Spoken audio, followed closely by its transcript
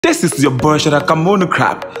This is your boy Sharakamonu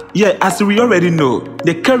Crab. Yeah, as we already know,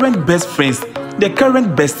 the current best friends, the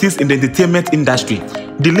current besties in the entertainment industry,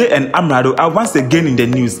 Delay and Amerado are once again in the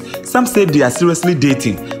news. Some say they are seriously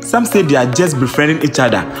dating, some say they are just befriending each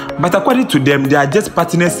other, but according to them, they are just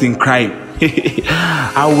partners in crime.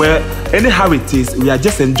 Well, anyhow it is, we are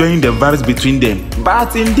just enjoying the vibes between them.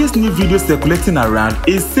 But in this new video circulating around,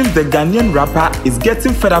 it seems the Ghanaian rapper is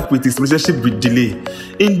getting fed up with his relationship with Delay.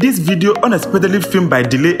 In this video, unexpectedly filmed by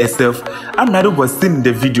Delay herself, Amerado was seen in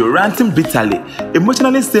the video ranting bitterly,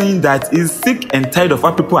 emotionally saying that he's sick and tired of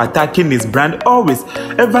how people attacking his brand always,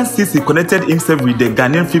 ever since he connected himself with the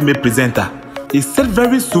Ghanaian female presenter. He said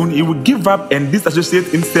very soon he will give up and disassociate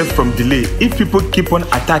himself from Delay if people keep on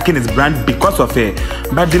attacking his brand because of her.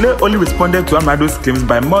 But Delay only responded to Amerado's claims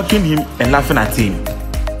by mocking him and laughing at him.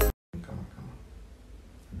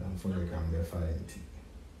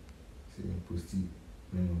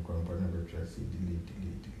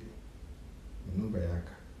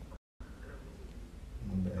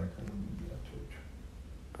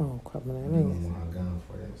 Oh, crap,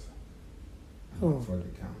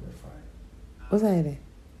 what's that?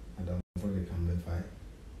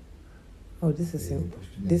 Oh, this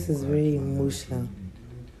is very emotional.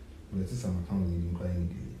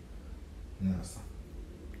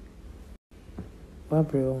 What,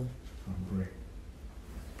 bro?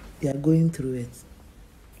 You are going through it.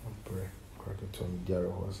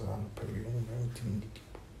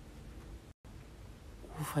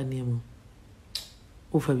 Ufa nemo.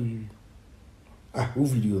 Ufa video. Who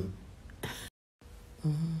video?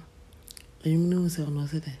 You know say no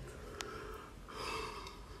say that.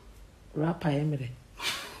 Rapper Emre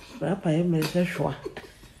say shwa.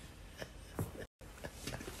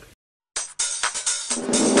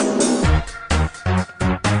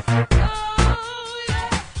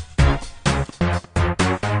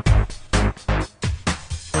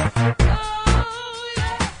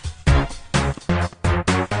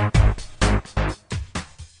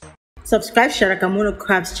 Subscribe Sharakamonu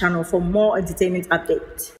Crab's channel for more entertainment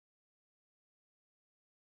updates.